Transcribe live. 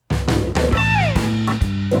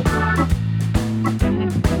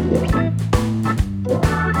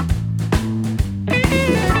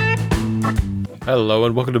Hello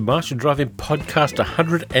and welcome to Martian Driving Podcast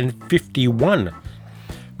 151.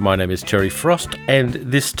 My name is Terry Frost, and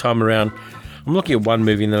this time around I'm looking at one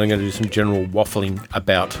movie and then I'm going to do some general waffling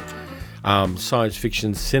about science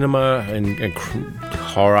fiction cinema and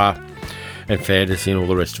horror and fantasy and all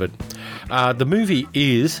the rest of it. The movie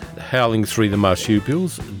is Howling 3 the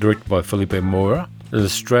Marsupials, directed by Felipe Moura, an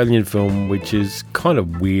Australian film which is kind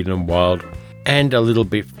of weird and wild and a little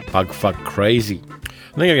bit bugfuck crazy.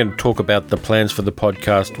 I think I'm going to talk about the plans for the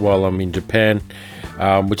podcast while I'm in Japan,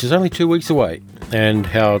 which is only 2 weeks away, and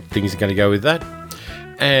how things are going to go with that,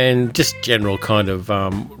 and just general kind of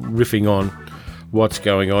riffing on what's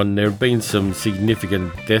going on. There have been some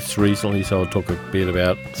significant deaths recently, so I'll talk a bit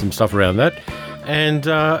about some stuff around that, and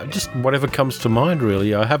just whatever comes to mind,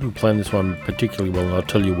 really. I haven't planned this one particularly well, and I'll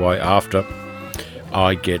tell you why after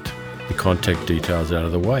I get the contact details out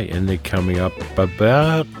of the way, and they're coming up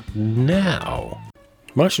about now.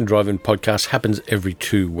 Martian Driving Podcast happens every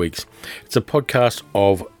 2 weeks. It's a podcast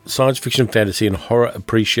of science fiction, fantasy, and horror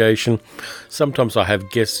appreciation. Sometimes I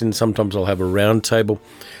have guests in, sometimes I'll have a round table.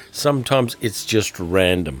 Sometimes it's just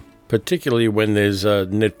random, particularly when there's a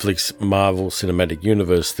Netflix Marvel Cinematic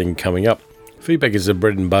Universe thing coming up. Feedback is the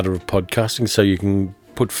bread and butter of podcasting, so you can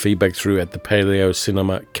put feedback through at the Paleo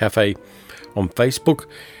Cinema Cafe on Facebook.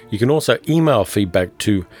 You can also email feedback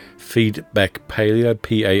to feedbackpaleo,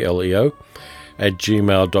 Paleo, at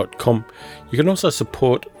gmail.com. You can also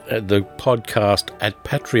support the podcast at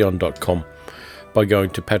patreon.com by going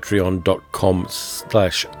to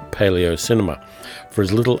patreon.com/paleocinema for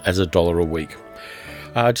as little as $1 a week.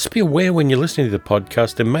 Just be aware when you're listening to the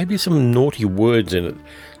podcast, there may be some naughty words in it.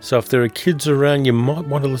 So if there are kids around, you might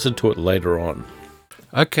want to listen to it later on.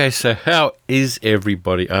 Okay, so how is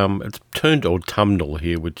everybody? It's turned autumnal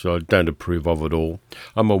here, which I don't approve of at all.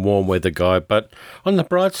 I'm a warm weather guy, but on the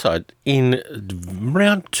bright side, in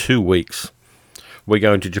around 2 weeks, we're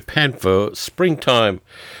going to Japan for springtime.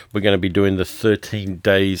 We're going to be doing the 13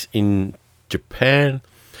 days in Japan,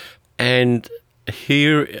 and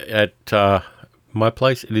here at my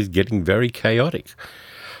place, it is getting very chaotic.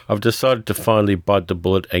 I've decided to finally bite the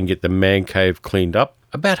bullet and get the man cave cleaned up.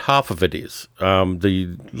 About half of it is.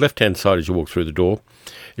 The left-hand side as you walk through the door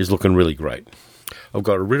is looking really great. I've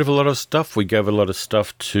got rid of a lot of stuff. We gave a lot of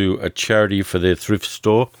stuff to a charity for their thrift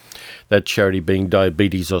store, that charity being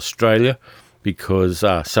Diabetes Australia, because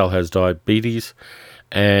Sal has diabetes,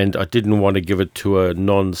 and I didn't want to give it to a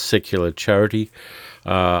non-secular charity.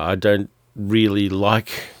 I don't really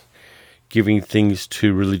like giving things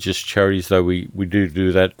to religious charities, though we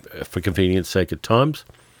do that for convenience sake at times.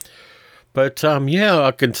 But,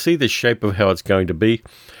 I can see the shape of how it's going to be,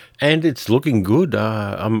 and it's looking good.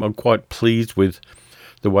 I'm quite pleased with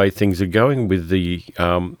the way things are going with the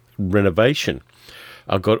renovation.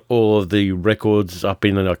 I've got all of the records up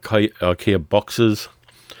in an IKEA boxes,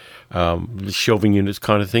 shelving units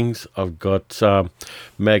kind of things. I've got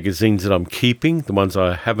magazines that I'm keeping. The ones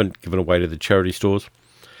I haven't given away to the charity stores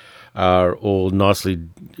are all nicely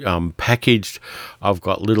packaged. I've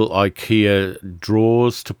got little IKEA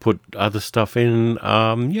drawers to put other stuff in.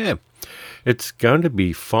 It's going to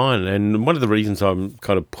be fun. And one of the reasons I'm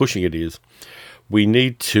kind of pushing it is we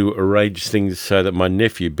need to arrange things so that my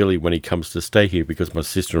nephew, Billy, when he comes to stay here, because my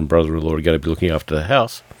sister and brother-in-law are going to be looking after the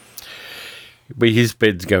house, his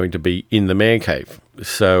bed's going to be in the man cave.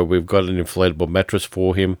 So we've got an inflatable mattress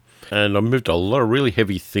for him. And I moved a lot of really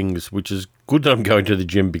heavy things, which is good that I'm going to the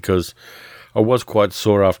gym, because I was quite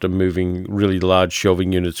sore after moving really large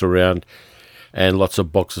shelving units around and lots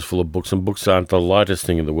of boxes full of books. And books aren't the lightest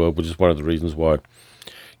thing in the world, which is one of the reasons why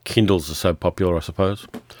Kindles are so popular, I suppose.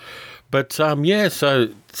 But, so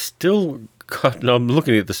still, I'm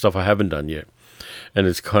looking at the stuff I haven't done yet, and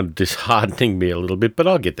it's kind of disheartening me a little bit, but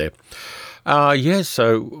I'll get there.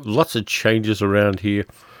 So lots of changes around here.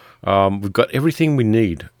 We've got everything we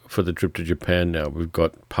need for the trip to Japan now. We've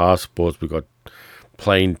got passports, we've got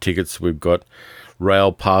plane tickets, we've got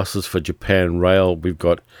rail passes for Japan Rail, we've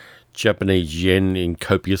got Japanese yen in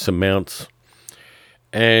copious amounts,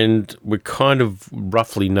 and we kind of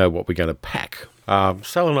roughly know what we're going to pack.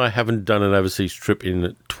 Sal and I haven't done an overseas trip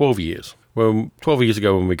in 12 years. Well, 12 years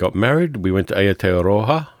ago when we got married, we went to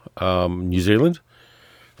Aotearoa, New Zealand,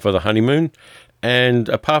 for the honeymoon, and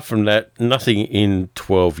apart from that, nothing in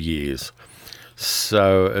 12 years.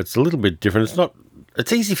 So it's a little bit different.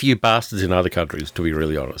 It's easy for you bastards in other countries, to be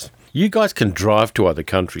really honest. You guys can drive to other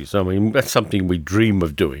countries. I mean, that's something we dream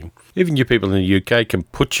of doing. Even you people in the UK can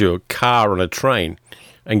put your car on a train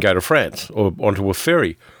and go to France or onto a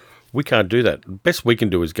ferry. We can't do that. The best we can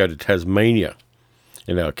do is go to Tasmania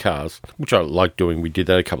in our cars, which I like doing. We did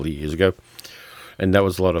that a couple of years ago. and that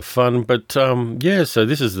was a lot of fun. But yeah, so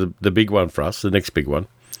this is the big one for us, the next big one.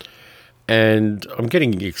 And I'm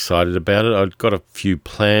getting excited about it. I've got a few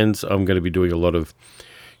plans. I'm going to be doing a lot of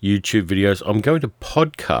YouTube videos. I'm going to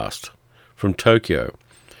podcast from Tokyo,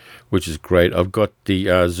 which is great. I've got the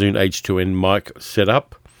Zune H2N mic set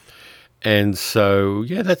up. And so,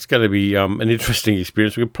 yeah, that's going to be an interesting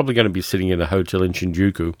experience. We're probably going to be sitting in a hotel in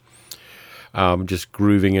Shinjuku, just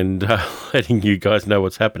grooving and letting you guys know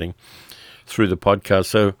what's happening through the podcast.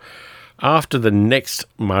 So after the next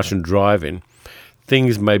Martian drive-in,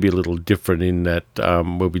 things may be a little different in that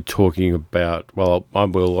we'll be talking about, I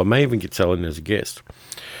may even get Sally as a guest,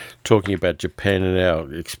 talking about Japan and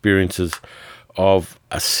our experiences of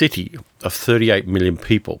a city of 38 million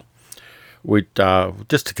people.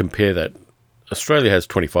 Just to compare that, Australia has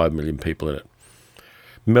 25 million people in it.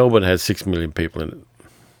 Melbourne has 6 million people in it.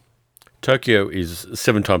 Tokyo is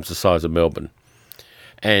 7 times the size of Melbourne,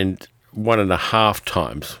 and 1.5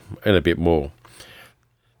 times, and a bit more,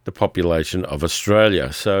 the population of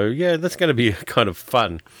Australia. So, yeah, that's going to be kind of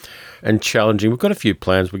fun and challenging. We've got a few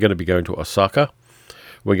plans. We're going to be going to Osaka.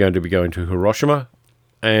 We're going to be going to Hiroshima.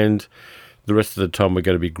 And the rest of the time, we're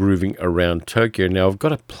going to be grooving around Tokyo. Now, I've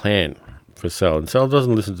got a plan for Sal. And Sal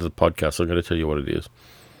doesn't listen to the podcast, so I'm going to tell you what it is.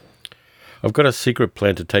 I've got a secret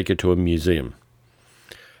plan to take her to a museum.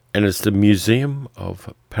 And it's the Museum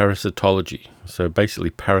of Parasitology. So, basically,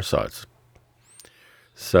 parasites.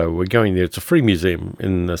 So we're going there. It's a free museum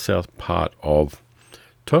in the south part of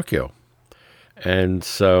Tokyo. And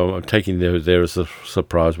so I'm taking her there as a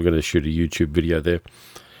surprise. We're going to shoot a YouTube video there.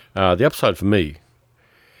 The upside for me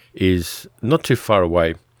is not too far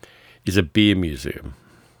away is a beer museum.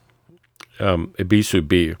 Ibisu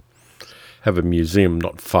Beer have a museum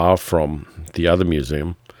not far from the other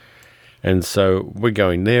museum. And so we're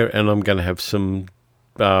going there, and I'm going to have some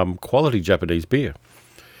quality Japanese beer,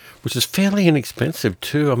 which is fairly inexpensive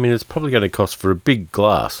too. I mean, it's probably going to cost for a big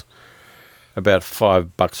glass about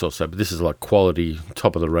 $5 or so, but this is like quality,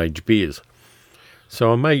 top-of-the-range beers.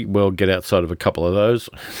 So I may well get outside of a couple of those.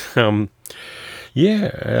 We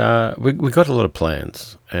got a lot of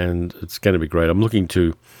plans, and it's going to be great. I'm looking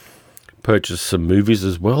to purchase some movies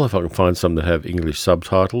as well, if I can find some that have English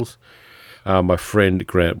subtitles. My friend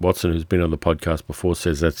Grant Watson, who's been on the podcast before,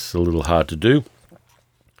 says that's a little hard to do.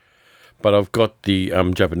 But I've got the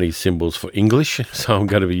Japanese symbols for English, so I'm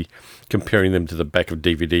going to be comparing them to the back of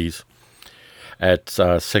DVDs at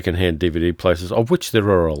second-hand DVD places, of which there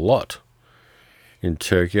are a lot in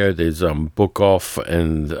Tokyo. There's Book Off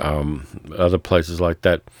and other places like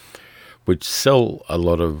that, which sell a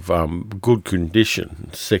lot of good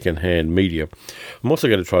condition second-hand media. I'm also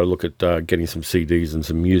going to try to look at getting some CDs and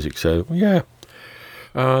some music. So, yeah.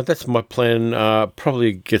 That's my plan.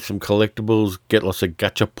 Probably get some collectibles, get lots of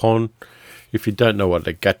gachapon. If you don't know what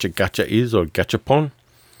a gacha is, or gachapon,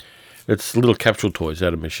 it's little capsule toys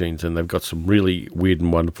out of machines, and they've got some really weird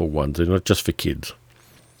and wonderful ones. They're not just for kids.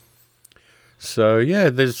 So, yeah,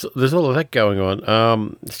 there's all of that going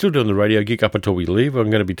on. Still doing the radio gig up until we leave. I'm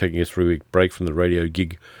going to be taking a 3-week break from the radio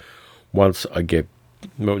gig once I get,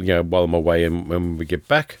 while I'm away and when we get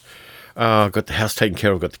back. I've got the house taken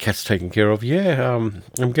care of, got the cats taken care of. Yeah,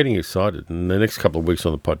 I'm getting excited. And the next couple of weeks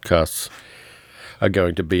on the podcasts are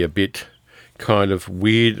going to be a bit kind of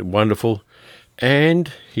weird, wonderful,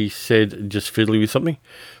 and he said, just fiddly with something,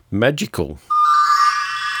 magical.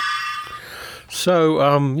 So,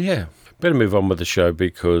 better move on with the show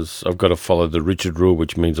because I've got to follow the Richard rule,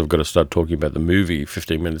 which means I've got to start talking about the movie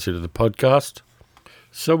 15 minutes into the podcast.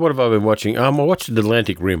 So what have I been watching? I watched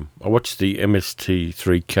Atlantic Rim. I watched the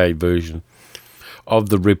MST3K version of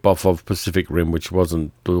the rip-off of Pacific Rim, which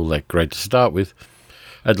wasn't all that great to start with.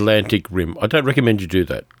 Atlantic Rim. I don't recommend you do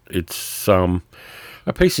that. It's a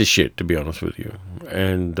piece of shit, to be honest with you.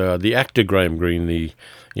 And the actor, Graham Greene, the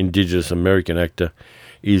Indigenous American actor,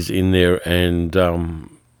 is in there, and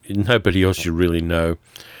nobody else you really know.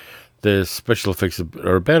 The special effects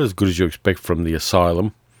are about as good as you expect from The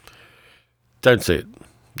Asylum. Don't see it.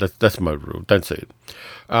 That's my rule. Don't see it.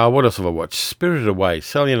 What else have I watched? Spirited Away.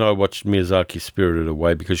 Sally and I watched Miyazaki's Spirited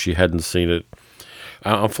Away because she hadn't seen it.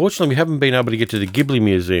 Unfortunately, we haven't been able to get to the Ghibli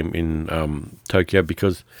Museum in Tokyo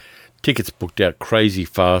because tickets booked out crazy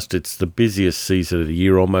fast. It's the busiest season of the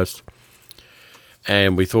year almost.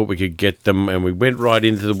 And we thought we could get them, and we went right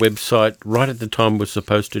into the website right at the time we were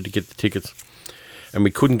supposed to get the tickets. And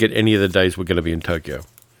we couldn't get any of the days we're going to be in Tokyo.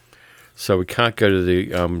 So we can't go to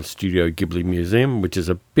the Studio Ghibli Museum, which is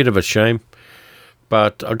a bit of a shame.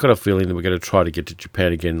 But I've got a feeling that we're going to try to get to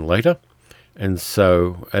Japan again later. And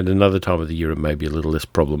so at another time of the year, it may be a little less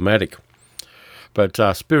problematic. But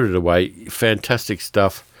Spirited Away, fantastic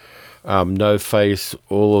stuff. No Face,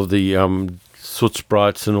 all of the soot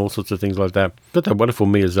sprites and all sorts of things like that. Got that wonderful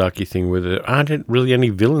Miyazaki thing where there aren't really any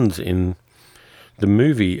villains in the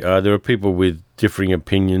movie. There are people with differing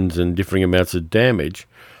opinions and differing amounts of damage,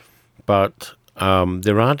 but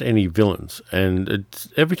there aren't any villains. And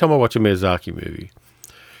every time I watch a Miyazaki movie,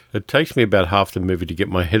 it takes me about half the movie to get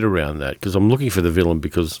my head around that, because I'm looking for the villain,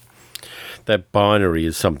 because that binary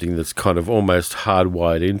is something that's kind of almost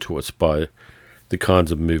hardwired into us by the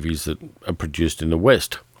kinds of movies that are produced in the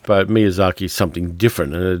West. But Miyazaki is something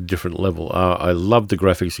different and at a different level. I love the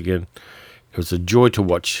graphics again. It was a joy to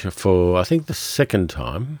watch for, I think, the second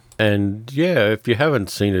time. And yeah, if you haven't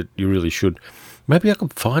seen it, you really should. Maybe I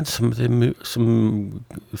could find some of them,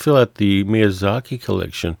 fill out the Miyazaki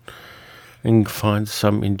collection and find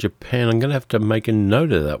some in Japan. I'm going to have to make a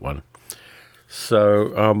note of that one.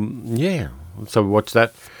 So, yeah. So watch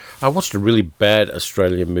that. I watched a really bad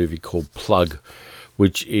Australian movie called Plug,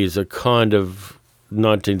 which is a kind of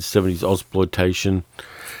 1970s Ozploitation,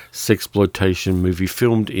 sexploitation movie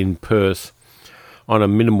filmed in Perth on a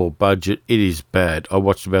minimal budget. It is bad. I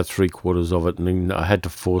watched about 3/4 of it, and then I had to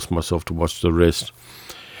force myself to watch the rest.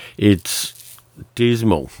 It's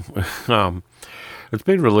dismal. It's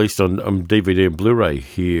been released on DVD and Blu-ray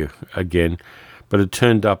here again, but it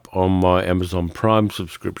turned up on my Amazon Prime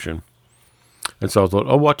subscription. And so I thought,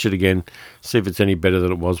 I'll watch it again, see if it's any better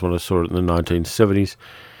than it was when I saw it in the 1970s.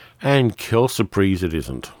 And kill surprise, it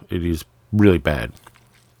isn't. It is really bad.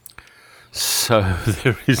 So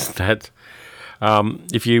there is that.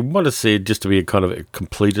 If you want to see it just to be a kind of a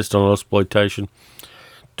completist on exploitation,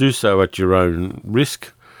 do so at your own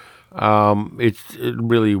risk. It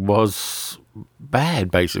really was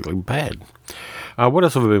bad, basically bad. What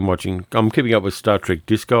else have I been watching? I'm keeping up with Star Trek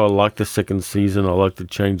Disco. I like the second season. I like the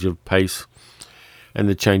change of pace and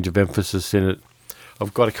the change of emphasis in it.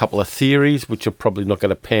 I've got a couple of theories which are probably not going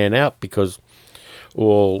to pan out, because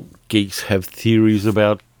all geeks have theories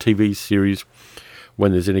about TV series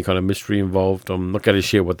when there's any kind of mystery involved. I'm not going to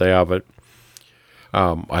share what they are, but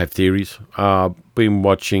I have theories. Been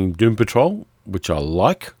watching Doom Patrol, which I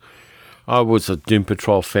like. I was a Doom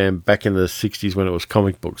Patrol fan back in the 60s when it was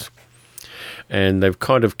comic books. And they've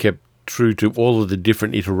kind of kept true to all of the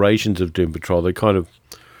different iterations of Doom Patrol. They kind of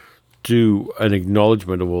do an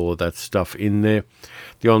acknowledgement of all of that stuff in there.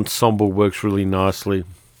 The ensemble works really nicely,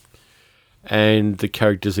 and the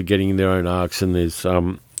characters are getting their own arcs, and there's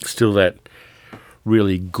still that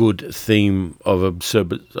really good theme of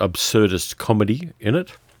absurdist comedy in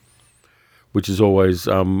it, which is always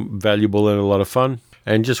valuable and a lot of fun.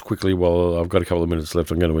 And just quickly, while I've got a couple of minutes left,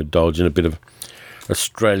 I'm going to indulge in a bit of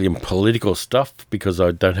Australian political stuff, because I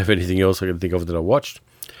don't have anything else I can think of that I watched.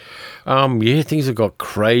 Yeah, things have got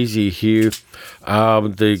crazy here.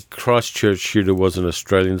 The Christchurch shooter was an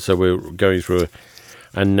Australian, so we're going through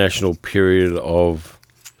a national period of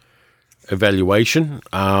evaluation.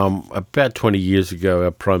 About 20 years ago, our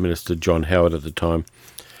Prime Minister, John Howard at the time,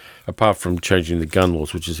 apart from changing the gun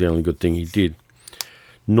laws, which is the only good thing he did,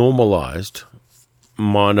 normalised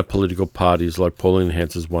minor political parties like Pauline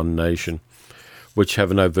Hanson's One Nation, which have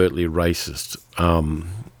an overtly racist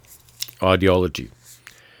ideology.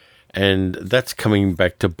 And that's coming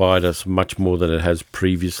back to bite us much more than it has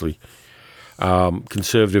previously.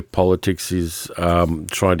 Conservative politics is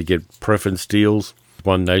trying to get preference deals with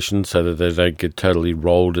One Nation so that they don't get totally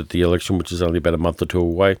rolled at the election, which is only about a month or two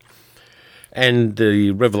away. And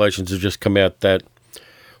the revelations have just come out that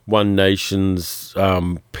One Nation's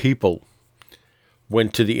people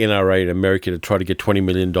went to the NRA in America to try to get $20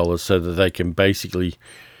 million so that they can basically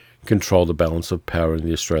control the balance of power in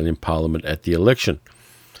the Australian Parliament at the election.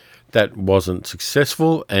 That wasn't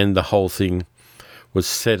successful, and the whole thing was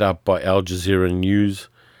set up by Al Jazeera News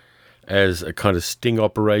as a kind of sting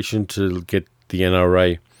operation to get the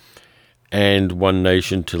NRA and One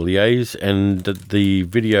Nation to liaise. And the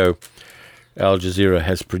video Al Jazeera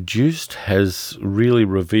has produced has really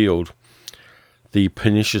revealed the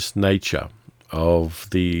pernicious nature of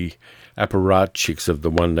the apparatchiks of the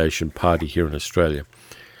One Nation Party here in Australia.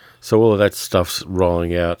 So all of that stuff's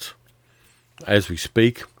rolling out as we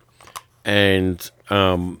speak, and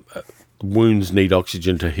wounds need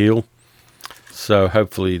oxygen to heal. So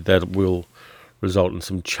hopefully that will result in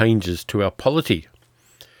some changes to our polity.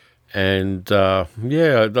 And yeah,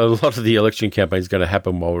 a lot of the election campaign is going to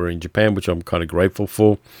happen while we're in Japan, which I'm kind of grateful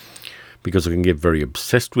for, because I can get very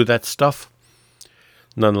obsessed with that stuff.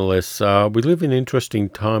 Nonetheless, we live in interesting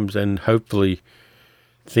times, and hopefully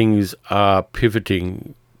things are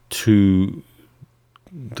pivoting to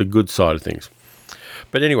the good side of things.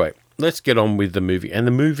 But anyway, let's get on with the movie. And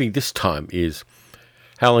the movie this time is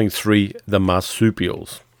Howling 3, The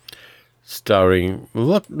Marsupials, starring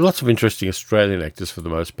lots of interesting Australian actors for the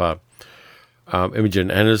most part. Imogen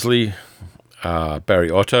Annesley, Barry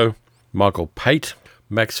Otto, Michael Pate,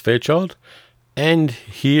 Max Fairchild, and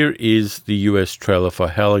here is the US trailer for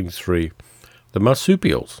Howling 3, The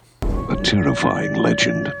Marsupials. A terrifying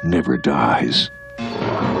legend never dies.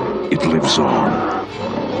 It lives on.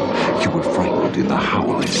 You were frightened in the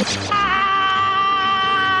Howling.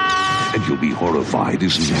 And you'll be horrified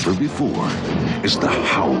as never before as the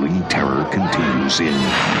howling terror continues in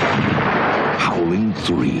Howling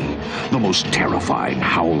 3, the most terrifying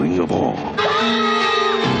howling of all.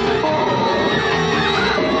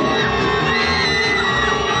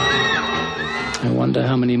 I wonder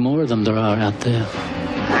how many more of them there are out there.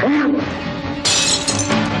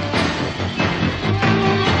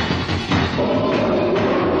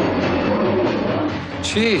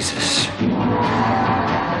 Jesus.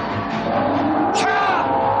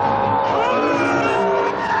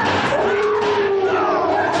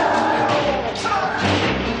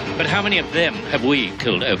 But how many of them have we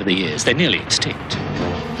killed over the years? They're nearly extinct.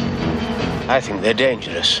 I think they're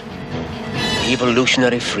dangerous.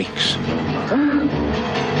 Evolutionary freaks.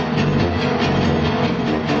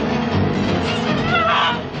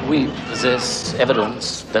 We possess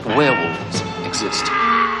evidence that werewolves exist.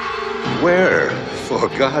 Where, for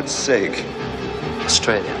God's sake?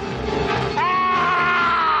 Australia.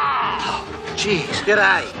 Jeez,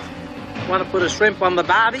 g'day. Want to put a shrimp on the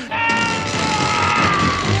barbie?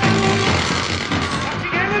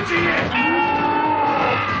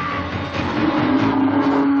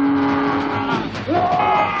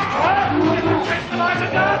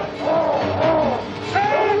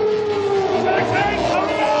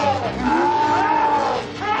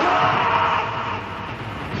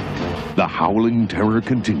 The howling terror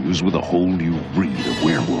continues with a whole new breed of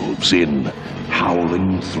werewolves in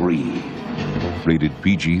Howling 3. Rated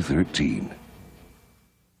PG-13.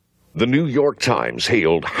 The New York Times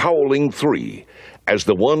hailed Howling 3 as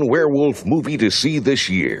the one werewolf movie to see this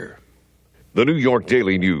year. The New York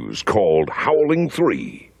Daily News called Howling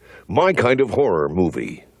 3 my kind of horror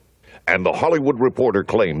movie. And The Hollywood Reporter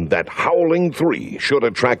claimed that Howling 3 should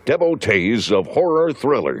attract devotees of horror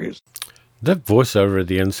thrillers. That voiceover at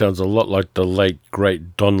the end sounds a lot like the late,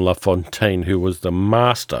 great Don LaFontaine, who was the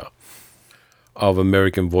master of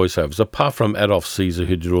American voiceovers. Apart from Adolph Caesar,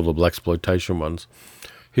 who did all the blaxploitation ones,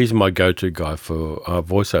 he's my go-to guy for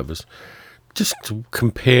voiceovers. Just to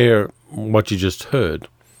compare what you just heard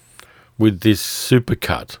with this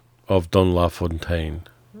supercut of Don LaFontaine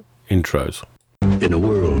intros. In a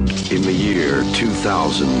world, in the year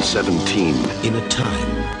 2017, In a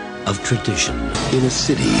time of tradition, in a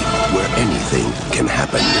city where anything can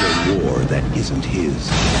happen, in a war that isn't his,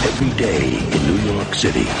 every day in New York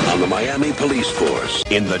City, on the Miami Police Force,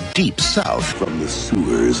 in the deep south, from the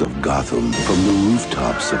sewers of Gotham, from the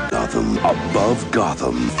rooftops of Gotham, above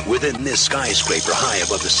Gotham, within this skyscraper high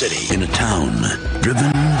above the city, in a town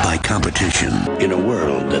driven by competition, in a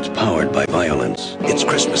world that's powered by violence. It's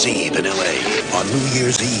Christmas Eve in L.A. On New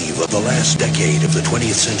Year's Eve of the last decade of the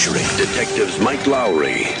 20th century. Detectives Mike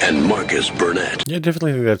Lowry and Marcus Burnett. Yeah,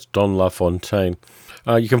 definitely think that's Don LaFontaine.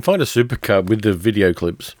 You can find a supercut with the video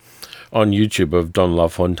clips on YouTube of Don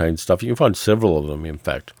LaFontaine stuff. You can find several of them, in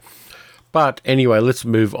fact. But anyway, let's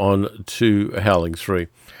move on to Howling 3.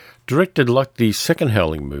 Directed like the second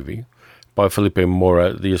Howling movie by Felipe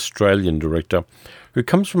Mora, the Australian director, who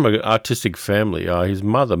comes from an artistic family. His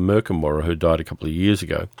mother, Merca Mora, who died a couple of years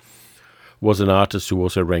ago, was an artist who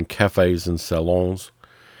also ran cafes and salons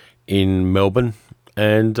in Melbourne,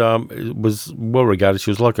 and was well regarded. She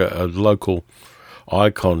was like a local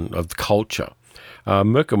icon of culture.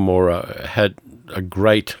 Merca Mora had a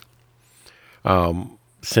great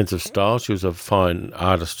sense of style. She was a fine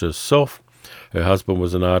artist herself. Her husband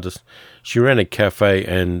was an artist. She ran a cafe,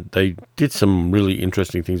 and they did some really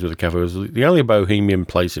interesting things with the cafe. It was the only bohemian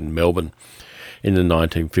place in Melbourne in the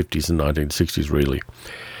 1950s and 1960s, really.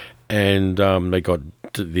 And they got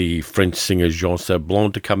the French singer Jean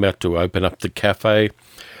Sablon to come out to open up the cafe.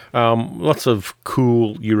 Lots of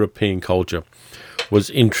cool European culture was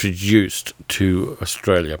introduced to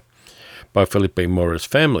Australia by Felipe Mora's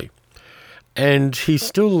family. And he's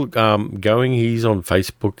still going. He's on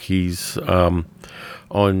Facebook. He's on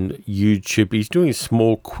YouTube. He's doing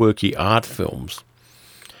small, quirky art films,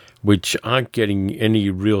 which aren't getting any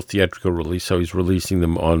real theatrical release. So he's releasing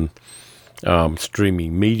them on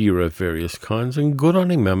streaming media of various kinds. And good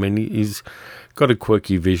on him. I mean, he's got a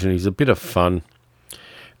quirky vision. He's a bit of fun.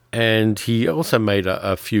 And he also made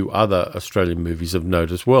a few other Australian movies of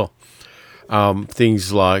note as well.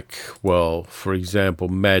 Things like, well, for example,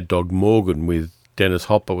 Mad Dog Morgan with Dennis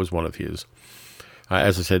Hopper was one of his.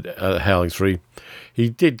 As I said, Howling 3. He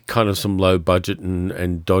did kind of some low budget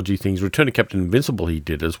and dodgy things. Return of Captain Invincible he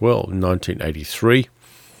did as well in 1983,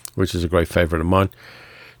 which is a great favourite of mine.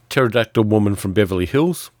 Pterodactyl Woman from Beverly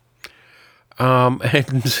Hills. And,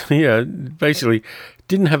 yeah, basically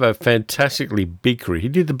didn't have a fantastically big career. He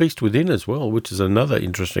did The Beast Within as well, which is another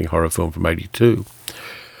interesting horror film from 82.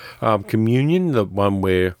 Communion, the one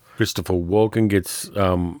where Christopher Walken gets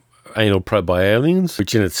anal probed by aliens,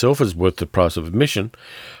 which in itself is worth the price of admission.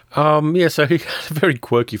 So he had a very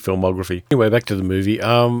quirky filmography. Anyway, back to the movie.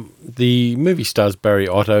 The movie stars Barry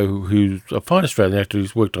Otto, who's a fine Australian actor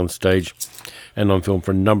who's worked on stage and on film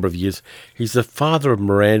for a number of years. He's the father of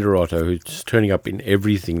Miranda Otto, who's turning up in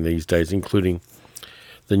everything these days, including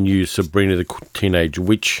the new Sabrina the Teenage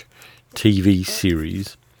Witch TV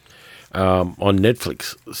series on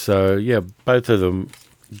Netflix. So, yeah, both of them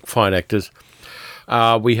fine actors.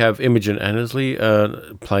 We have Imogen Annesley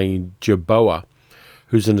playing Jerboa,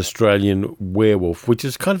 who's an Australian werewolf, which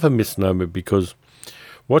is kind of a misnomer because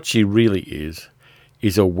what she really is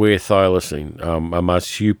a werethylacine, a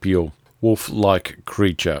marsupial wolf-like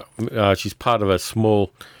creature. She's part of a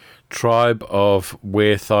small tribe of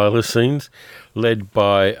werethylacines led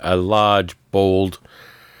by a large, bald,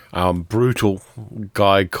 brutal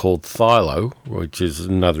guy called Thylo, which is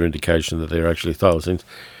another indication that they're actually thylacines,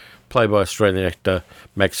 played by Australian actor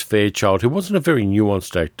Max Fairchild, who wasn't a very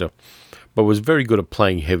nuanced actor, but was very good at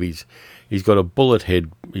playing heavies. He's got a bullet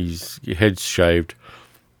head, his head's shaved,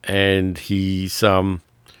 and he's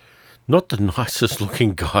not the nicest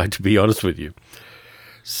looking guy, to be honest with you.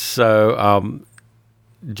 So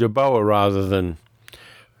Jerboa, rather than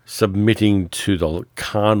submitting to the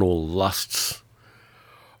carnal lusts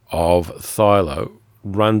of Thylo,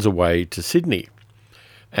 runs away to Sydney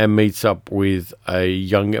and meets up with a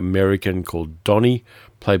young American called Donnie,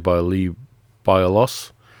 played by Lee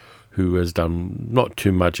Biolos, who has done not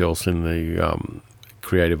too much else in the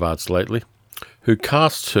creative arts lately, who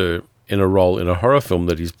casts her in a role in a horror film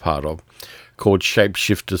that he's part of called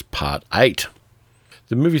Shapeshifters Part 8.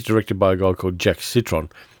 The movie's directed by a guy called Jack Citron,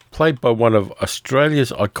 played by one of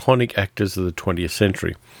Australia's iconic actors of the 20th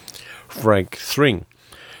century, Frank Thring.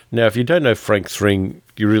 Now, if you don't know Frank Thring,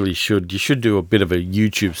 you really should. You should do a bit of a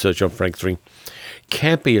YouTube search on Frank Thring.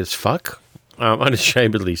 Campy as fuck,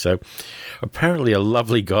 unashamedly so. Apparently a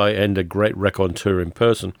lovely guy and a great raconteur in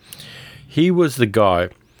person. He was the guy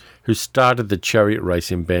who started the chariot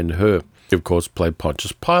race in Ben-Hur. He, of course, played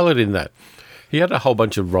Pontius Pilate in that. He had a whole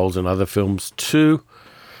bunch of roles in other films too.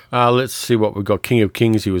 Let's see what we've got. King of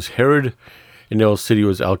Kings, he was Herod. In El City, he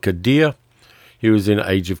was Al-Qadir. He was in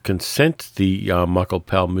Age of Consent, the Michael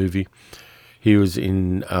Powell movie. He was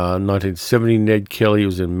in 1970, Ned Kelly. He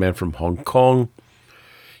was in Man from Hong Kong.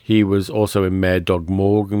 He was also in Mad Dog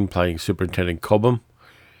Morgan, playing Superintendent Cobham,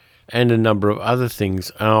 and a number of other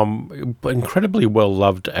things. Incredibly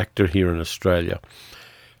well-loved actor here in Australia.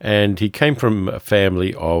 And he came from a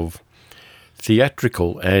family of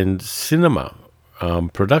theatrical and cinema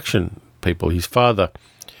production people. His father,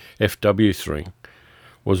 F.W. Thring,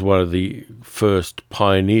 was one of the first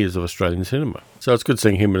pioneers of Australian cinema. So it's good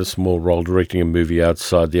seeing him in a small role directing a movie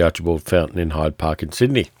outside the Archibald Fountain in Hyde Park in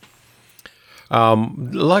Sydney.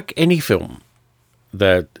 Like any film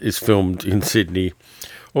that is filmed in Sydney,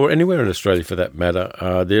 or anywhere in Australia for that matter,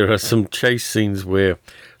 there are some chase scenes where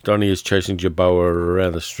Donnie is chasing Jerboa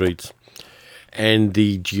around the streets, and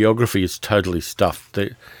the geography is totally stuffed.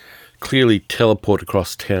 They clearly teleport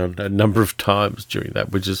across town a number of times during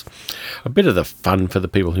that, which is a bit of the fun for the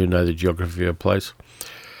people who know the geography of a place.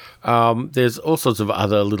 There's all sorts of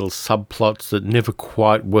other little subplots that never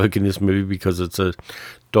quite work in this movie because it's a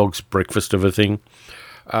dog's breakfast of a thing.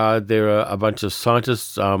 There are a bunch of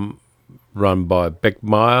scientists run by Beck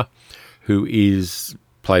Meyer, who is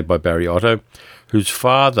played by Barry Otto, whose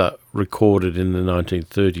father recorded in the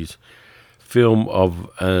 1930s film of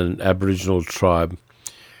an Aboriginal tribe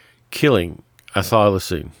killing a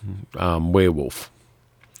thylacine werewolf.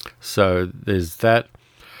 So there's that.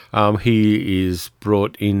 He is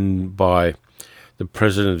brought in by the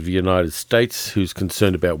President of the United States, who's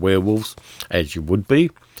concerned about werewolves, as you would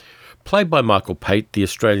be, played by Michael Pate, the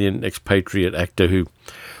Australian expatriate actor who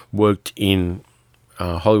worked in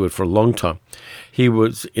Hollywood for a long time. He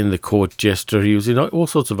was in The Court Jester. He was in all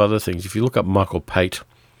sorts of other things. If you look up Michael Pate,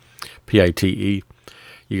 P-A-T-E,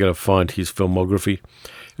 you're going to find his filmography.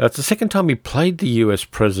 It's the second time he played the US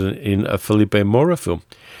president in a Felipe Mora film.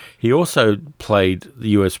 He also played the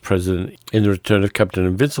US president in The Return of Captain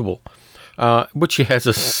Invincible, which he has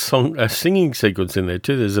a singing sequence in there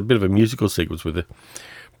too. There's a bit of a musical sequence with the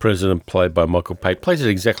president played by Michael Pate. Plays it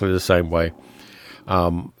exactly the same way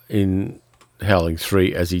in Howling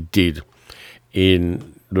 3 as he did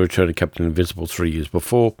in The Return of Captain Invincible 3 years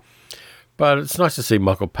before. But it's nice to see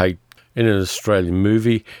Michael Pate in an Australian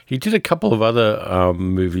movie. He did a couple of other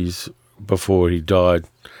movies before he died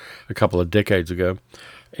a couple of decades ago,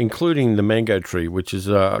 including The Mango Tree, which is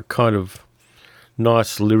a kind of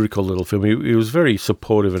nice lyrical little film. He was very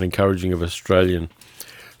supportive and encouraging of Australian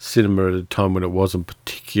cinema at a time when it wasn't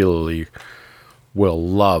particularly well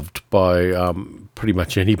loved by pretty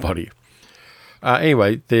much anybody.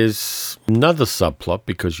 Anyway, there's another subplot,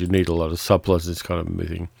 because you need a lot of subplots in this kind of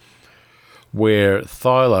movie, where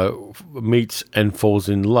Thilo meets and falls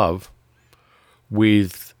in love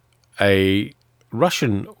with a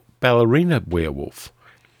Russian ballerina werewolf,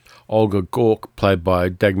 Olga Gork, played by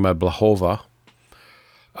Dagmar Blahova.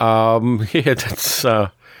 That's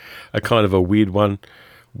a kind of a weird one,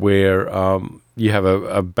 where you have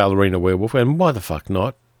a ballerina werewolf, and why the fuck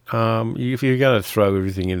not? If you're going to throw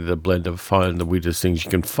everything into the blender, find the weirdest things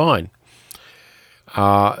you can find.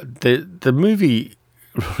 The movie...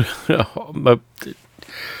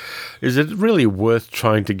 Is it really worth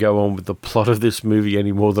trying to go on with the plot of this movie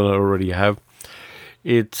any more than I already have?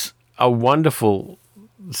 It's a wonderful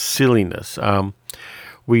silliness.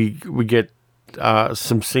 We get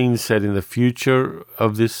some scenes set in the future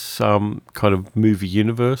of this kind of movie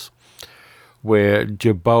universe, where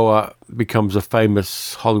Jerboa becomes a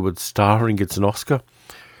famous Hollywood star and gets an Oscar.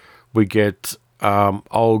 We get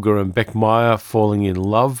Olga and Beckmeyer falling in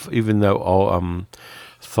love, even though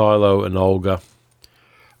Thilo and Olga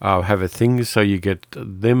have a thing, so you get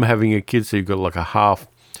them having a kid, so you've got like a half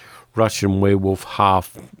Russian werewolf,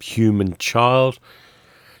 half human child.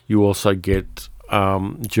 You also get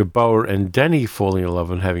Jerboa and Danny falling in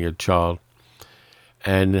love and having a child,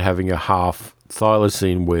 and having a half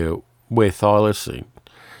thylacine thylacine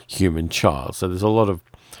human child. So there's a lot of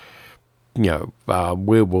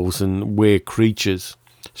werewolves and were-creatures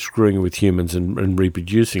screwing with humans and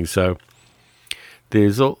reproducing. So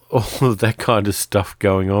there's all of that kind of stuff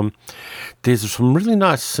going on. There's some really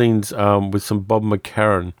nice scenes with some Bob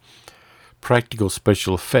McCarran practical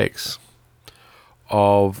special effects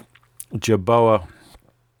of Jerboa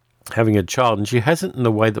having a child, and she has it in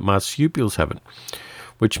the way that marsupials have it,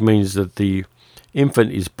 which means that the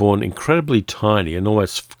infant is born incredibly tiny and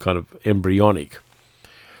almost kind of embryonic,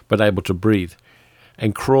 but able to breathe,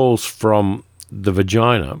 and crawls from the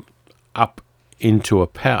vagina up into a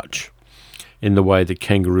pouch in the way that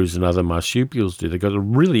kangaroos and other marsupials do. They've got a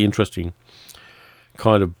really interesting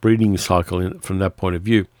kind of breeding cycle in it from that point of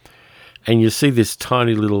view. And you see this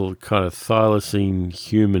tiny little kind of thylacine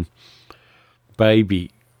human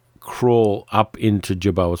baby crawl up into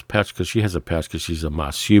Jerboa's pouch, because she has a pouch because she's a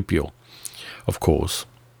marsupial, of course.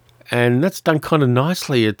 And that's done kind of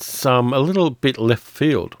nicely. It's a little bit left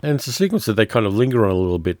field. And it's a sequence that they kind of linger on a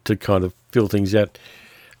little bit to kind of fill things out.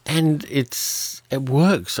 And it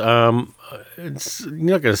works. You're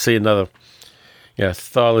not going to see another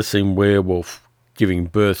thylacine werewolf giving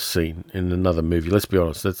birth scene in another movie. Let's be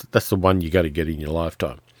honest. That's the one you got to get in your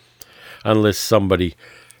lifetime. Unless somebody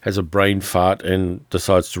has a brain fart and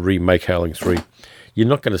decides to remake Howling 3. You're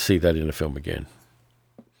not going to see that in a film again.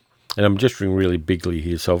 And I'm gesturing really bigly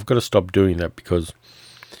here, so I've got to stop doing that, because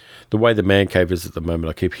the way the man cave is at the moment,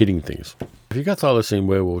 I keep hitting things. If you've got thylacine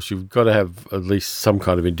werewolves, you've got to have at least some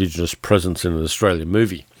kind of Indigenous presence in an Australian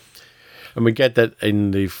movie. And we get that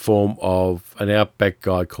in the form of an outback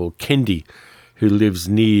guy called Kendi, who lives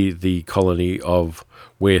near the colony of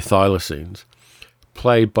were-thylacines,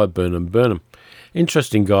 played by Burnham Burnham.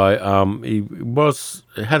 Interesting guy. He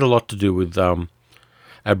had a lot to do with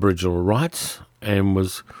Aboriginal rights, and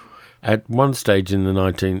was at one stage in the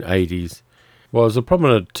 1980s was a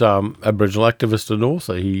prominent Aboriginal activist and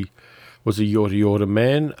author. He was a Yorta Yorta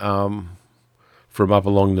man from up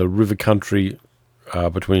along the river country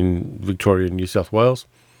between Victoria and New South Wales.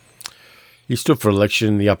 He stood for election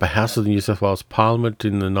in the upper house of the New South Wales Parliament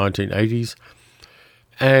in the 1980s,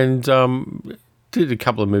 and did a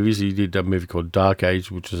couple of movies. He did a movie called Dark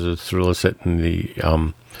Age, which is a thriller set in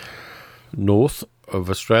the north of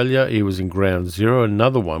Australia. He was in Ground Zero,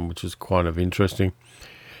 another one which is kind of interesting,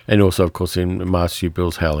 and also, of course, in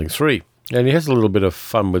Marsupials Howling 3. And he has a little bit of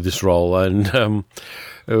fun with this role, and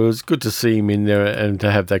it was good to see him in there and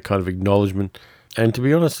to have that kind of acknowledgement. And to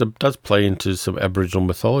be honest, it does play into some Aboriginal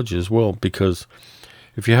mythology as well, because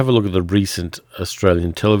if you have a look at the recent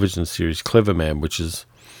Australian television series Clever Man, which is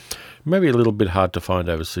maybe a little bit hard to find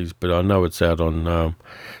overseas, but I know it's out on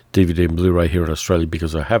DVD and Blu-ray here in Australia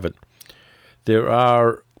because I have it. There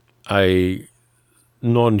are a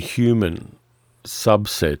non-human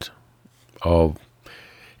subset of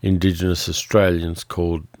Indigenous Australians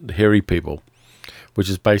called the Hairy People, which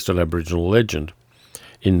is based on Aboriginal legend,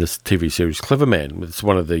 in this TV series Clever Man. It's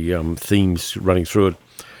one of the themes running through it.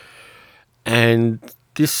 And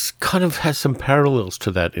this kind of has some parallels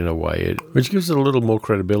to that in a way, which gives it a little more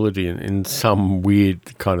credibility in some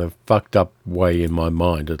weird kind of fucked up way in my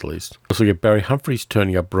mind, at least. Also get Barry Humphries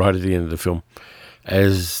turning up right at the end of the film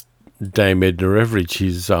as Dame Edna Everage,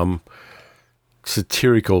 his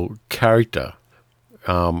satirical character,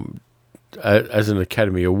 as an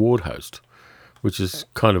Academy Award host, which is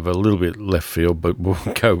kind of a little bit left field, but we'll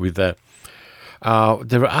go with that.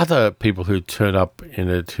 There are other people who turn up in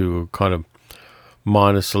it who are kind of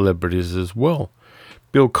minor celebrities as well.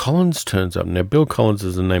 Bill Collins turns up. Now, Bill Collins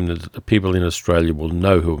is a name that the people in Australia will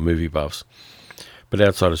know who are movie buffs, but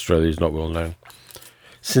outside Australia is not well known.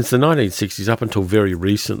 Since the 1960s, up until very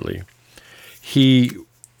recently, he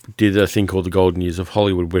did a thing called the Golden Years of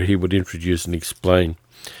Hollywood, where he would introduce and explain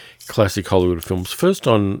classic Hollywood films, first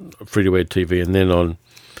on free-to-air TV and then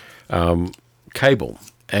on cable.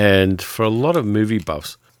 And for a lot of movie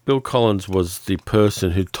buffs, Bill Collins was the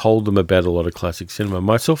person who told them about a lot of classic cinema,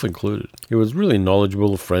 myself included. He was really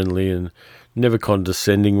knowledgeable, friendly, and never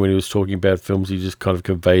condescending when he was talking about films. He just kind of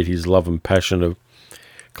conveyed his love and passion of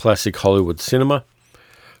classic Hollywood cinema.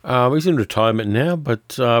 He's in retirement now,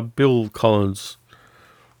 but Bill Collins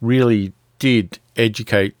really did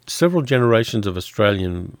educate several generations of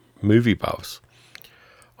Australian movie buffs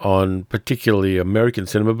on particularly American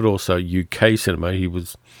cinema, but also UK cinema. He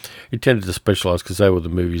tended to specialise because they were the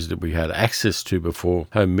movies that we had access to before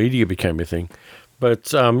home media became a thing. But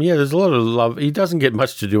there's a lot of love. He doesn't get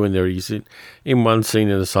much to do in there. He's in one scene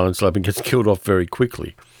in a science lab and gets killed off very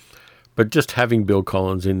quickly. But just having Bill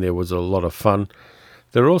Collins in there was a lot of fun.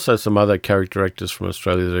 There are also some other character actors from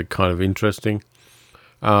Australia that are kind of interesting.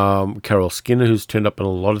 Carol Skinner, who's turned up in a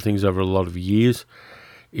lot of things over a lot of years,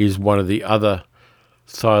 is one of the other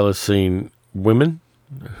thylacine women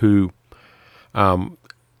who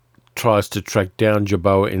tries to track down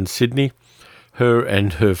Jerboa in Sydney. Her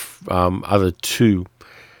and her other two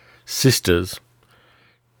sisters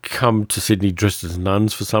come to Sydney dressed as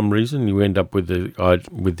nuns for some reason. You end up with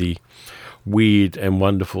the weird and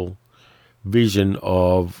wonderful vision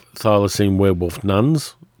of thylacine werewolf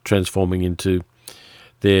nuns transforming into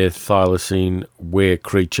their thylacine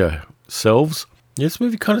were-creature selves. This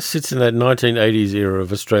movie kind of sits in that 1980s era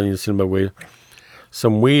of Australian cinema where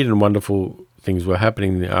some weird and wonderful things were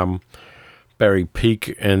happening. Barry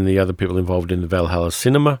Peake and the other people involved in the Valhalla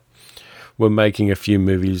Cinema were making a few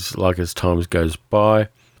movies like As Time Goes By,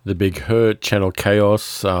 The Big Hurt, Channel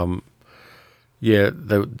Chaos.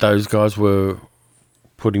 Those guys were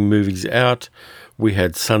putting movies out. We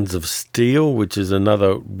had Sons of Steel, which is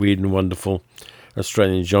another weird and wonderful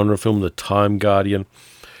Australian genre film, The Time Guardian.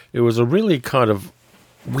 It was a really kind of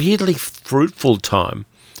weirdly fruitful time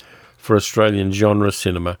for Australian genre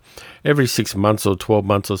cinema. Every 6 months or 12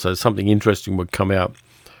 months or so, something interesting would come out.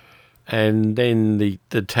 And then the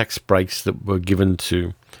tax breaks that were given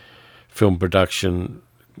to film production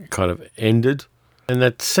kind of ended. And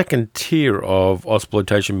that second tier of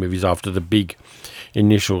exploitation movies after the big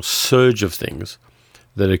initial surge of things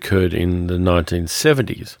that occurred in the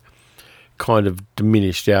 1970s kind of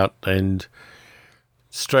diminished out, and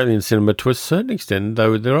Australian cinema, to a certain extent,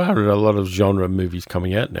 though there are a lot of genre movies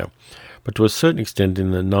coming out now, but to a certain extent in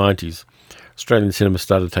the 90s, Australian cinema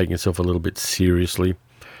started taking itself a little bit seriously,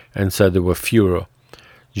 and so there were fewer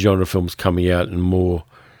genre films coming out and more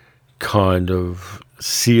kind of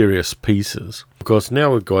serious pieces. Of course,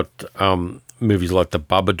 now we've got movies like The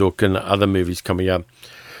Babadook and other movies coming up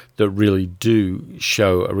that really do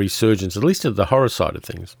show a resurgence, at least of the horror side of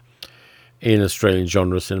things, in Australian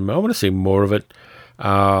genre cinema. I want to see more of it.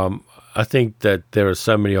 I think that there are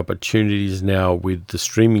so many opportunities now with the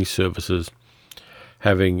streaming services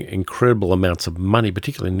having incredible amounts of money,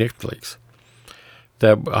 particularly Netflix,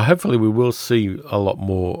 that hopefully we will see a lot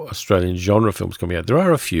more Australian genre films coming out. There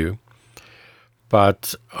are a few,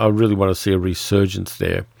 but I really want to see a resurgence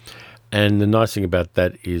there. And the nice thing about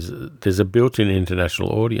that is there's a built-in international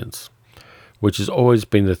audience, which has always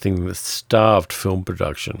been the thing that starved film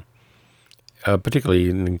production, particularly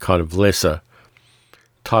in kind of lesser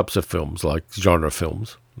types of films like genre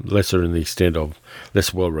films, lesser in the extent of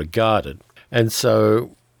less well regarded. And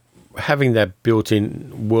so having that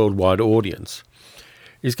built-in worldwide audience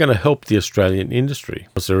is going to help the Australian industry.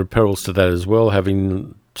 There are perils to that as well.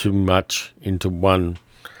 Having too much into one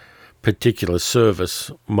particular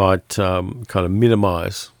service might kind of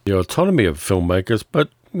minimise the autonomy of filmmakers, but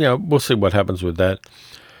we'll see what happens with that.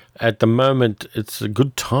 At the moment, it's a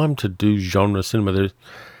good time to do genre cinema.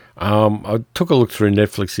 I took a look through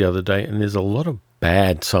Netflix the other day, and there's a lot of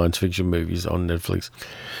bad science fiction movies on Netflix.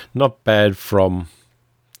 Not bad from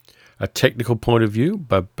a technical point of view,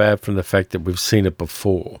 but bad from the fact that we've seen it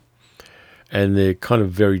before. And they're kind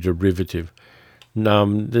of very derivative.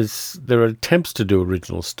 There are attempts to do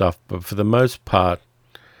original stuff, but for the most part,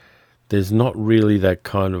 there's not really that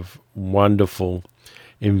kind of wonderful,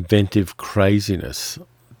 inventive craziness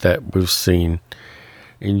that we've seen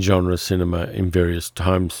in genre cinema in various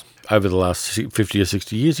times over the last 50 or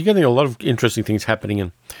 60 years. You're getting a lot of interesting things happening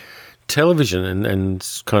in television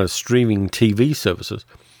and kind of streaming TV services.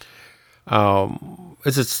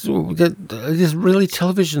 Is it really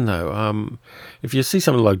television, though? If you see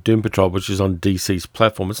something like Doom Patrol, which is on DC's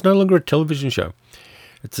platform, it's no longer a television show.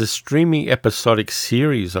 It's a streaming episodic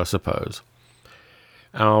series, I suppose.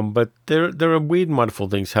 But there are weird and wonderful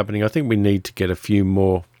things happening. I think we need to get a few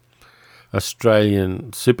more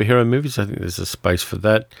Australian superhero movies. I think there's a space for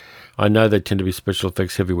that. I know they tend to be special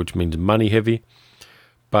effects heavy, which means money heavy.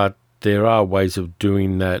 But there are ways of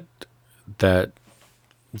doing that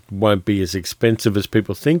won't be as expensive as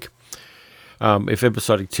people think. If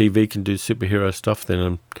episodic TV can do superhero stuff,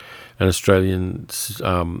 then an Australian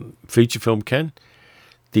feature film can.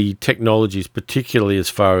 The technologies, particularly as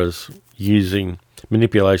far as using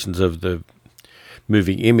manipulations of the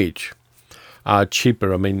moving image, are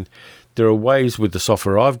cheaper. I mean, there are ways with the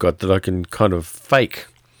software I've got that I can kind of fake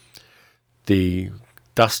the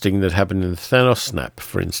dusting that happened in the Thanos snap,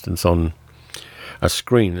 for instance, on a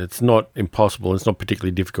screen. It's not impossible. It's not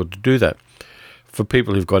particularly difficult to do that. For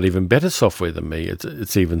people who've got even better software than me,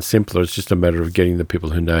 it's even simpler. It's just a matter of getting the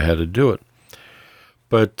people who know how to do it.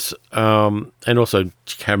 But, and also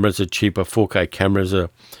cameras are cheaper. 4K cameras are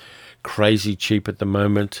crazy cheap at the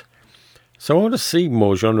moment. So I want to see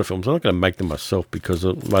more genre films. I'm not going to make them myself because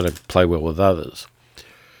I don't play well with others.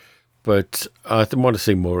 But I want to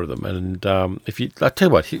see more of them. And I tell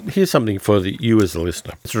you what, here's something for you as a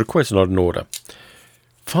listener. It's a request, not an order.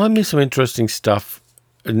 Find me some interesting stuff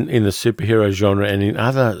in the superhero genre and in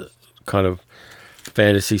other kind of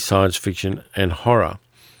fantasy, science fiction, and horror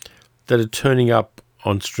that are turning up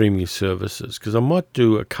on streaming services, because I might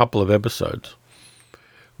do a couple of episodes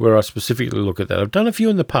where I specifically look at that. I've done a few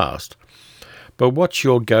in the past, but what's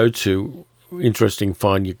your go-to interesting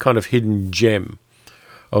find, your kind of hidden gem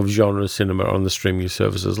of genre cinema on the streaming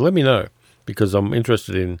services? Let me know, because I'm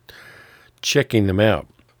interested in checking them out.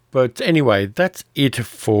 But anyway, that's it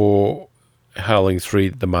for Howling 3,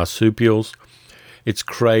 The Marsupials. It's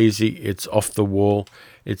crazy, it's off the wall,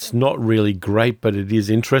 it's not really great, but it is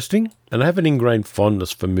interesting. And I have an ingrained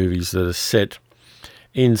fondness for movies that are set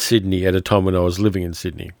in Sydney at a time when I was living in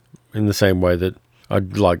Sydney, in the same way that I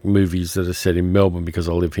like movies that are set in Melbourne because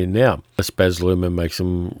I live here now. Unless Baz Luhrmann makes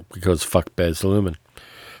them, because fuck Baz Luhrmann.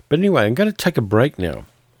 But anyway, I'm going to take a break now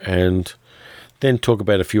and then talk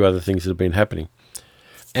about a few other things that have been happening.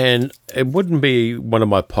 And it wouldn't be one of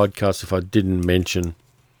my podcasts if I didn't mention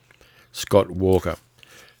Scott Walker,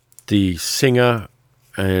 the singer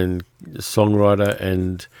and songwriter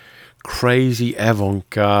and crazy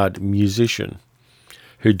avant-garde musician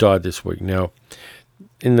who died this week. Now,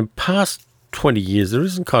 in the past 20 years, there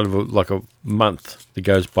isn't kind of like a month that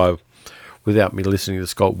goes by without me listening to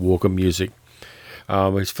Scott Walker music.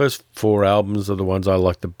 His first 4 albums are the ones I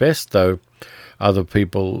like the best, though other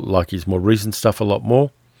people like his more recent stuff a lot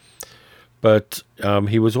more. But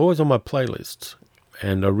he was always on my playlists,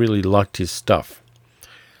 and I really liked his stuff.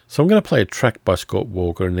 So I'm going to play a track by Scott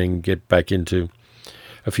Walker and then get back into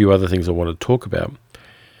a few other things I want to talk about.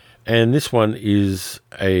 And this one is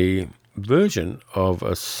a version of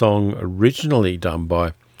a song originally done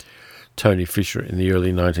by Tony Fisher in the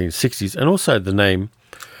early 1960s, and also the name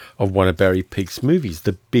of one of Barry Peake's movies,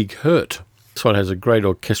 The Big Hurt. This one has a great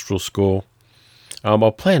orchestral score.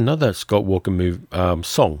 I'll play another Scott Walker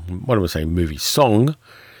song. What am I saying? Movie song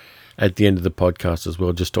at the end of the podcast as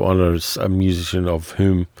well, just to honour a musician of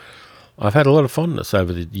whom I've had a lot of fondness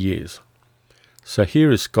over the years. So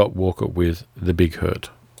here is Scott Walker with The Big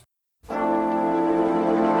Hurt.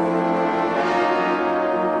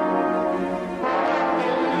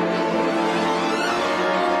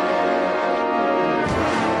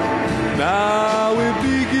 Now it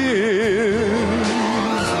begins,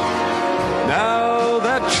 now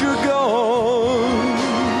that you're gone,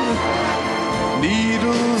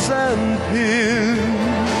 needles and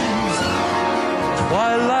pins,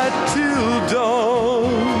 twilight till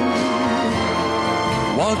dawn,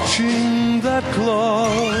 watching that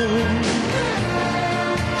clock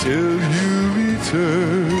till you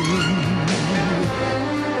return,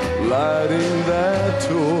 lighting that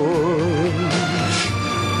torch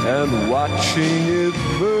and watching it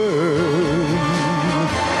burn.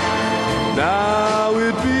 Now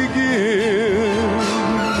it begins,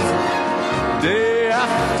 day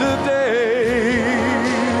after day,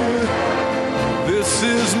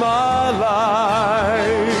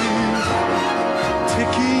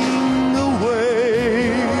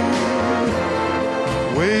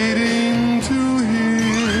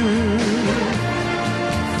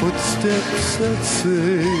 set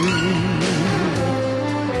sail,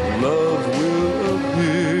 love will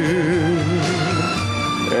appear,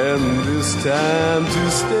 and this time to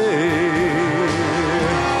stay.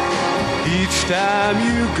 Each time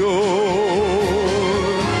you go,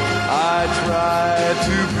 I try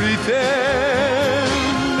to pretend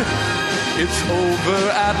it's over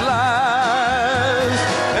at last,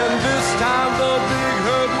 and this time the big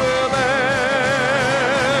hurt will end.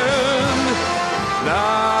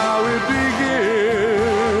 Now it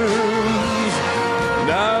begins,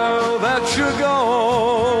 now that you're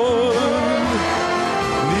gone,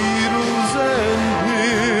 needles and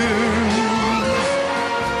pins,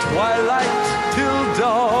 twilight till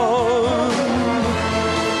dawn.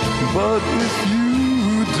 But if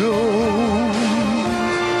you don't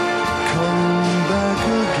come back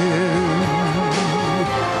again,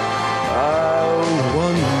 I'll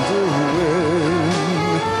wonder when,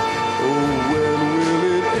 oh, when will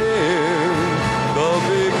it end? The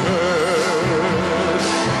big hurt,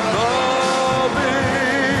 the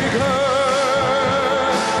big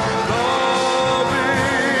hurt, the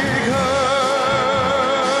big hurt.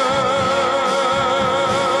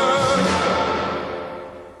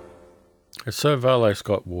 So valet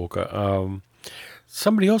Scott Walker.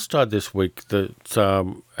 Somebody else died this week that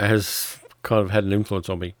has kind of had an influence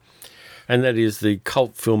on me, and that is the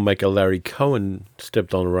cult filmmaker Larry Cohen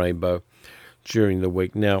stepped on a rainbow during the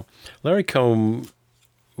week. Now, Larry Cohen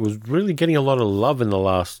was really getting a lot of love in the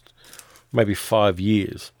last maybe 5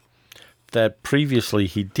 years that previously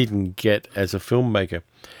he didn't get as a filmmaker.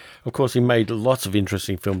 Of course, he made lots of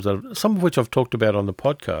interesting films, some of which I've talked about on the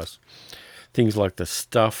podcast. Things like The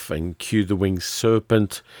Stuff and Cue the Winged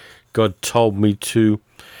Serpent, God Told Me To.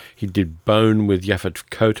 He did Bone with Yaphet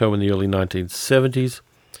Kotto in the early 1970s.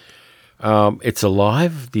 It's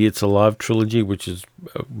Alive, the It's Alive trilogy, which is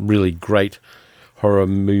a really great horror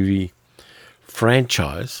movie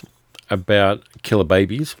franchise about killer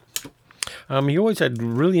babies. He always had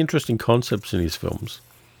really interesting concepts in his films.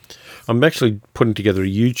 I'm actually putting together a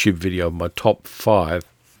YouTube video of my top 5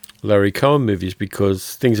 Larry Cohen movies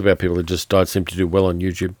because things about people that just died seem to do well on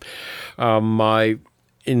YouTube. My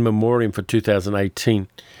In Memoriam for 2018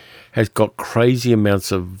 has got crazy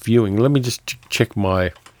amounts of viewing. Let me just check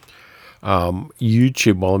my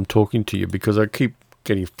YouTube while I'm talking to you because I keep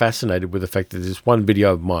getting fascinated with the fact that this one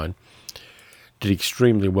video of mine did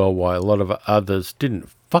extremely well while a lot of others didn't.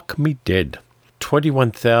 Fuck me dead.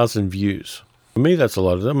 21,000 views. For me, that's a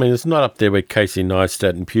lot. I mean, it's not up there with Casey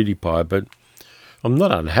Neistat and PewDiePie, but I'm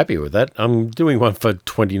not unhappy with that. I'm doing one for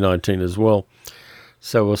 2019 as well.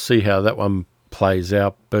 So we'll see how that one plays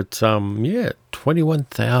out. But,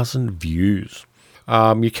 21,000 views.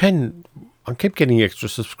 I keep getting extra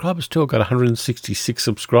subscribers too. I've got 166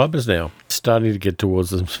 subscribers now. Starting to get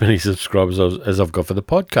towards as many subscribers as I've got for the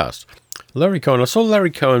podcast. Larry Cohen. I saw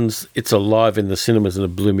Larry Cohen's It's Alive in the cinemas and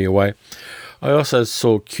it blew me away. I also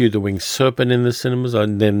saw Cue the Winged Serpent in the cinemas,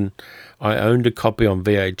 and then I owned a copy on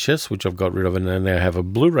VHS, which I've got rid of, and I now have a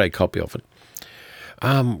Blu-ray copy of it.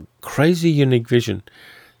 Crazy unique vision.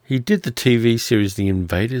 He did the TV series The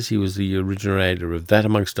Invaders. He was the originator of that,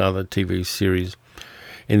 amongst other TV series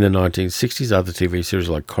in the 1960s. Other TV series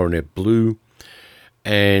like Coronet Blue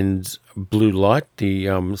and Blue Light,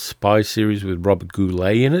 the spy series with Robert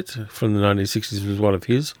Goulet in it from the 1960s was one of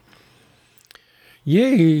his. Yeah,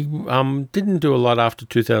 he didn't do a lot after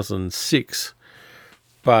 2006,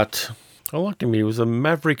 but I liked him. He was a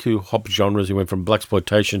maverick who hopped genres. He went from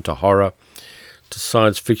blaxploitation to horror to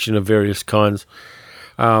science fiction of various kinds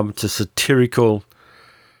to satirical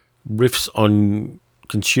riffs on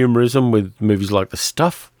consumerism with movies like The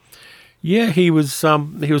Stuff. Yeah, he was a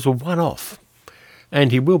one-off,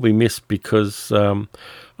 and he will be missed because I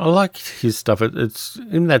liked his stuff. It's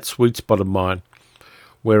in that sweet spot of mine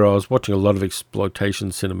where I was watching a lot of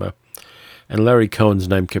exploitation cinema, and Larry Cohen's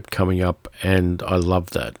name kept coming up, and I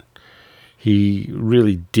loved that. He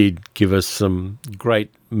really did give us some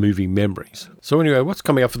great movie memories. So anyway, what's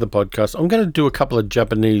coming up for the podcast? I'm going to do a couple of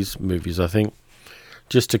Japanese movies, I think,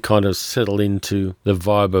 just to kind of settle into the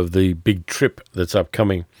vibe of the big trip that's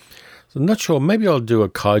upcoming. So I'm not sure. Maybe I'll do a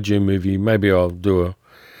kaiju movie. Maybe I'll do a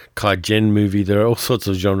kaigen movie. There are all sorts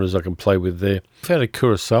of genres I can play with there. I've had a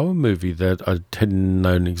Kurosawa movie that I hadn't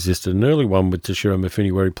known existed, an early one with Toshiro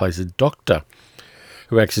Mifune where he plays a doctor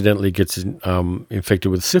who accidentally gets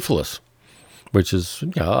infected with syphilis, which is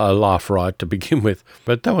a laugh right to begin with.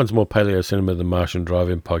 But that one's more Paleo Cinema than Martian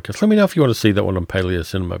Drive-In Podcast. Let me know if you want to see that one on Paleo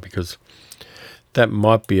Cinema because that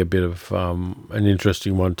might be a bit of an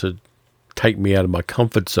interesting one to take me out of my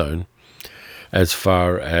comfort zone as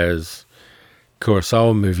far as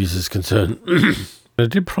Kurosawa movies is concerned. I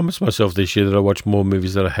did promise myself this year that I'd watch more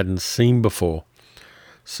movies that I hadn't seen before.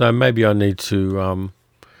 So maybe I need to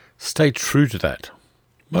stay true to that.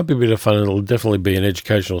 Might be a bit of fun. It'll definitely be an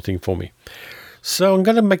educational thing for me. So I'm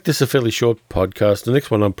going to make this a fairly short podcast. The next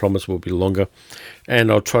one I promise will be longer.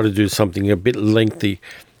 And I'll try to do something a bit lengthy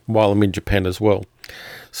while I'm in Japan as well.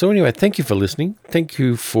 So anyway, thank you for listening. Thank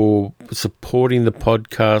you for supporting the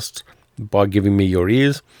podcast by giving me your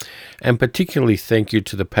ears. And particularly thank you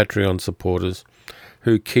to the Patreon supporters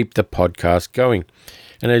who keep the podcast going.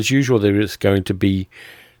 And as usual, there is going to be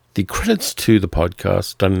the credits to the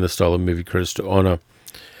podcast done in the style of movie credits to honour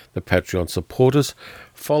the Patreon supporters,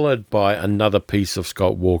 followed by another piece of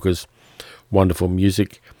Scott Walker's wonderful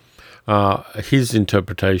music, his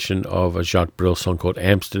interpretation of a Jacques Brel song called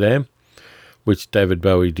Amsterdam, which David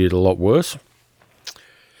Bowie did a lot worse.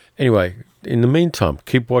 Anyway, in the meantime,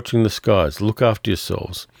 keep watching the skies, look after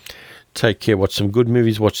yourselves, take care, watch some good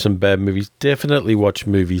movies, watch some bad movies, definitely watch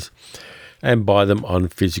movies, and buy them on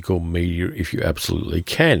physical media if you absolutely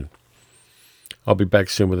can. I'll be back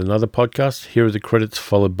soon with another podcast. Here are the credits,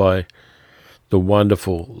 followed by the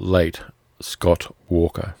wonderful late Scott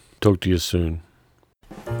Walker. Talk to you soon.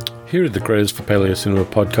 Here are the credits for Paleo Cinema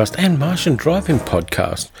Podcast and Martian Drive-In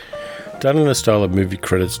Podcast, done in the style of movie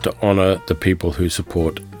credits to honour the people who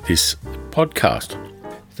support this podcast.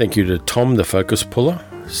 Thank you to Tom, the focus puller,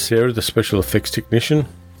 Sarah, the special effects technician,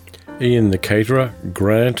 Ian, the caterer,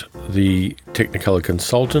 Grant, the Technicolor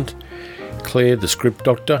consultant, Claire, the script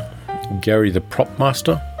doctor, Gary, the prop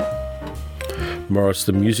master, Morris,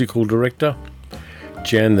 the musical director,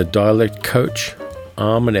 Jan, the dialect coach,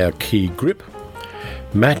 Armin, our key grip,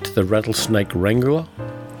 Matt, the rattlesnake wrangler,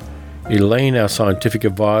 Elaine, our scientific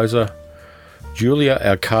advisor, Julia,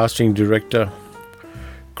 our casting director,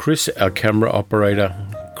 Chris, our camera operator,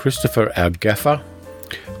 Christopher, our gaffer,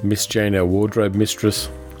 Miss Jane, our wardrobe mistress,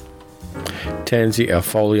 Tansy, our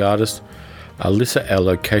Foley artist, Alyssa, our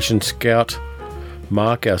location scout,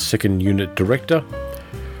 Mark, our second unit director,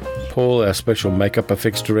 Paul, our special makeup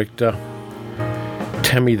effects director,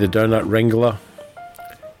 Tammy, the donut wrangler,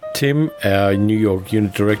 Tim, our New York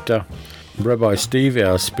unit director, Rabbi Steve,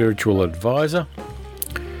 our spiritual advisor,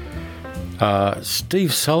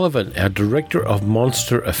 Steve Sullivan, our director of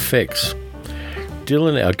monster effects,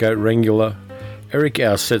 Dylan, our goat wrangler, Eric,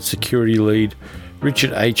 our set security lead,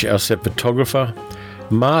 Richard H., our set photographer,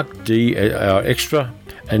 Mark D., our extra,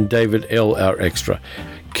 and David L., our extra,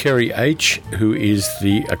 Kerry H., who is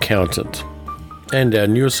the accountant, and our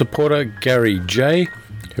newest supporter, Gary J.,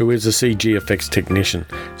 who is a CG effects technician.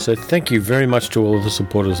 So thank you very much to all of the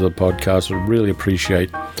supporters of the podcast. I really appreciate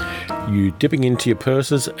you dipping into your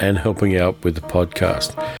purses and helping out with the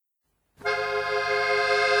podcast.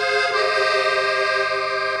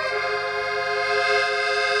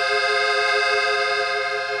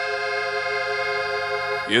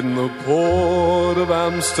 In the port of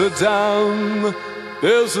Amsterdam,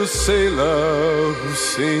 there's a sailor who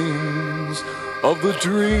sings of the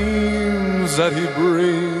dreams that he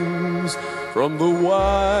brings from the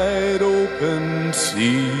wide open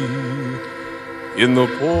sea. In the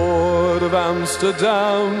port of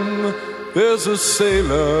Amsterdam, there's a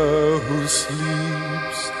sailor who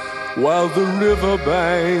sleeps while the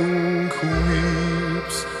riverbank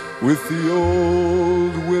weeps with the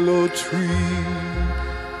old willow tree.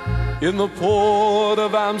 In the port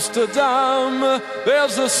of Amsterdam,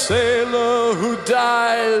 there's a sailor who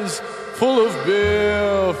dies, full of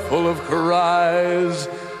beer, full of cries,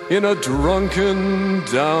 in a drunken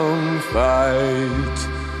down fight.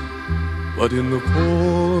 But in the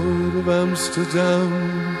port of Amsterdam,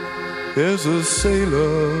 there's a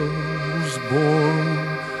sailor who's born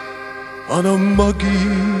on a muggy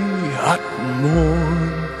hot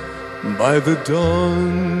morn by the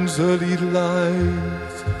dawn's early light.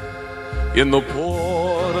 In the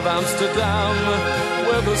port of Amsterdam,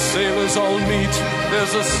 where the sailors all meet,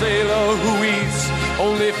 there's a sailor who eats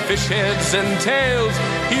only fish heads and tails.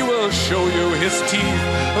 He will show you his teeth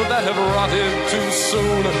that have rotted too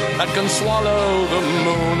soon, that can swallow the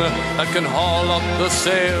moon, that can haul up the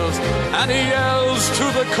sails. And he yells to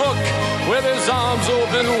the cook with his arms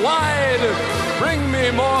open wide, bring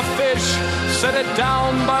me more fish, set it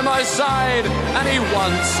down by my side. And he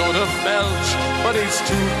wants so to belch, but he's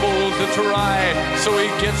too full to try, so he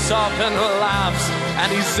gets up and laughs, and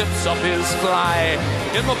he zips up his fly.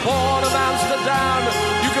 In the port of Amsterdam,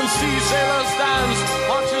 you can see sailors dance,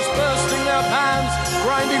 punches bursting their pants,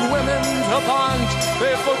 grinding women to punch.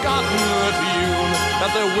 They've forgotten the tune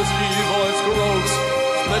that their whiskey voice croaks,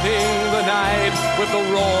 splitting the night with the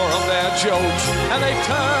roar of their jokes. And they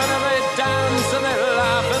turn and they dance and they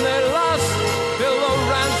laugh and they lust till the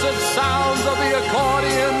rancid sounds of the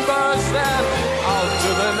accordion burst. Then out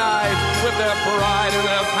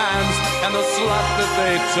a slut that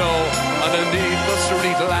they tow underneath the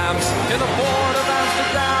street lamps. In the port of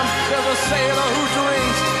Amsterdam, there's a sailor who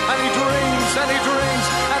drinks, and he drinks, and he drinks.